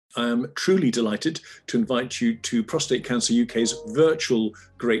I am truly delighted to invite you to Prostate Cancer UK's virtual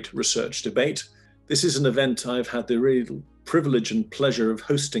Great Research Debate. This is an event I've had the real privilege and pleasure of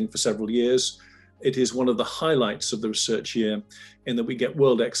hosting for several years. It is one of the highlights of the research year in that we get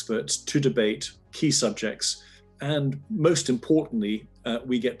world experts to debate key subjects, and most importantly,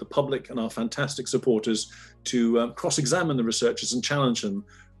 we get the public and our fantastic supporters to cross-examine the researchers and challenge them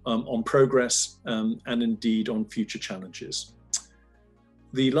on progress and indeed on future challenges.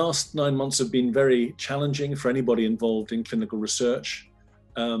 The last 9 months have been very challenging for anybody involved in clinical research.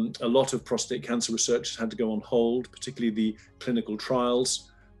 A lot of prostate cancer research has had to go on hold, particularly the clinical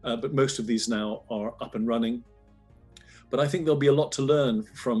trials, but most of these now are up and running. But I think there'll be a lot to learn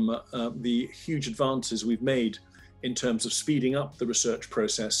from the huge advances we've made in terms of speeding up the research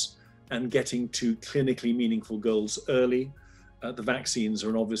process and getting to clinically meaningful goals early. The vaccines are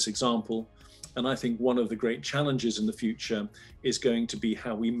an obvious example. And I think one of the great challenges in the future is going to be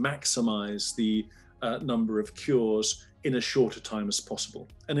how we maximize the number of cures in as short a time as possible.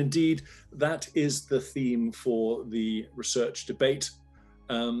 And indeed, that is the theme for the research debate.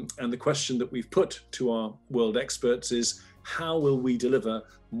 And the question that we've put to our world experts is, how will we deliver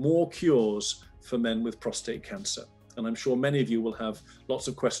more cures for men with prostate cancer? And I'm sure many of you will have lots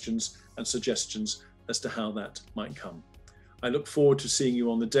of questions and suggestions as to how that might come. I look forward to seeing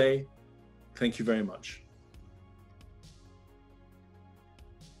you on the day. Thank you very much.